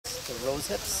the rose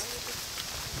hips.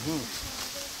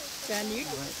 Can you?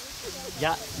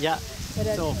 Yeah, yeah.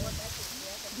 So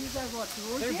These are what?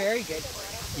 They're very good.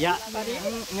 yeah,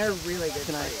 They're really good.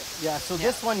 yeah. So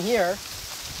this one here.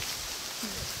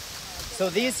 So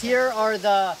these here are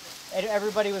the.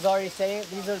 Everybody was already saying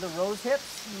these are the rose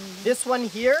hips. This one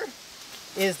here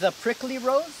is the prickly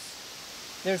rose.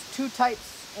 There's two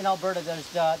types in Alberta.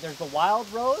 There's the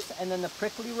wild rose and then the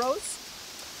prickly rose.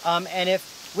 And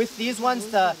if with these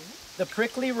ones the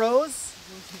prickly rose,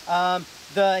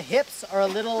 the hips are a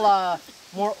little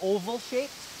more oval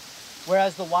shaped,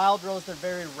 whereas the wild rose they're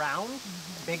very round,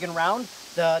 big and round.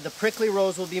 The prickly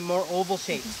rose will be more oval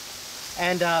shaped.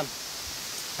 And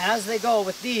as they go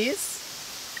with these,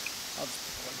 I'll just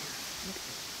pick one here.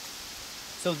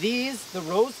 So these, the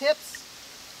rose hips,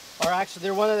 are actually,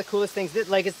 they're one of the coolest things.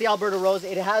 Like, it's the Alberta rose.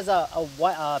 It has a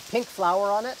pink flower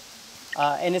on it,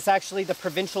 and it's actually the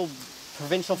provincial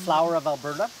flower of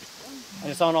Alberta,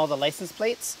 and it's on all the license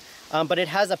plates. But it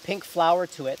has a pink flower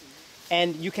to it,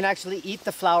 and you can actually eat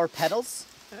the flower petals.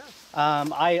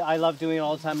 I love doing it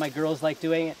all the time. My girls like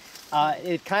doing it.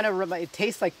 It kind of it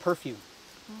tastes like perfume.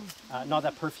 Not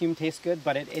that perfume tastes good,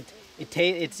 but it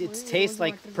tastes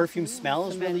like perfume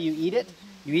smells. Really, you eat it.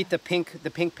 You eat the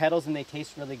pink petals, and they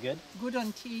taste really good. Good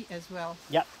on tea as well.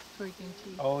 Yep. Drinking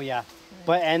tea. Oh yeah.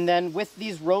 But and then with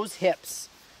these rose hips,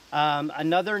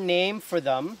 another name for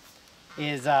them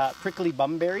is prickly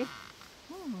bumberry.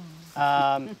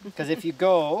 Because if you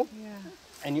go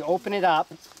and you open it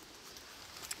up,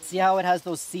 see how it has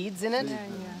those seeds in it?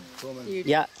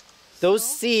 Yeah. Those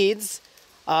seeds,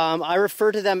 I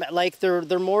refer to them like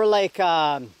they're more like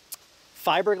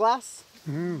fiberglass.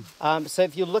 So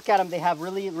if you look at them, they have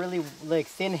really like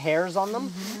thin hairs on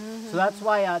them. So that's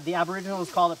why the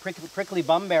Aboriginals call it prickly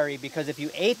bumberry, because if you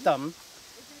ate them,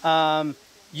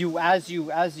 as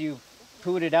you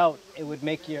pooed it out, it would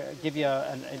give you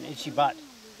an itchy butt.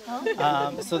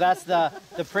 So that's the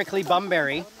prickly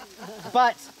bumberry.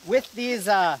 But with these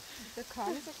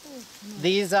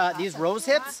rose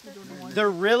hips, they're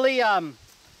really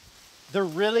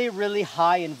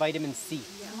high in vitamin C.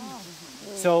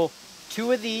 So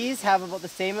 2 of these have about the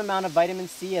same amount of vitamin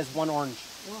C as 1 orange.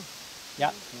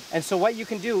 Yeah. And so what you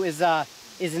can do is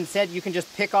instead you can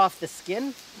just pick off the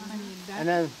skin and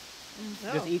then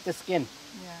just eat the skin.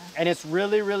 And it's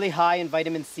really high in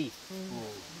vitamin C.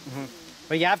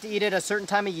 But you have to eat it a certain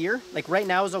time of year. Like right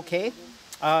now is okay.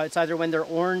 It's either when they're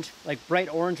orange, like bright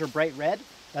orange or bright red.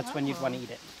 That's when you'd want to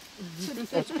eat it.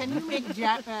 So can you make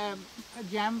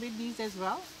jam with these as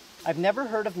well? I've never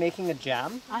heard of making a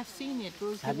jam. I've seen it.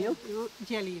 Rose Have hip you?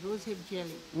 Jelly, rose hip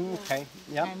jelly. Okay,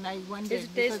 yeah. And I wondered, Does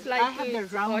it taste because like I have the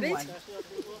round orange?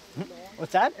 one.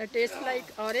 What's that? It tastes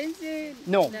like orange,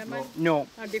 No, lemon, no.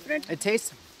 or different? It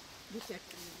tastes...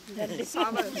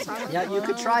 Yeah, you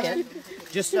could try it.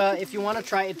 Just if you want to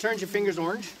try it, turns your fingers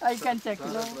orange. I can check.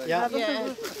 Yeah,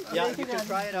 yeah, you can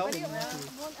try it out.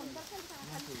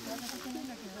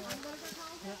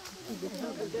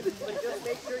 But just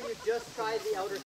make sure you just try the outer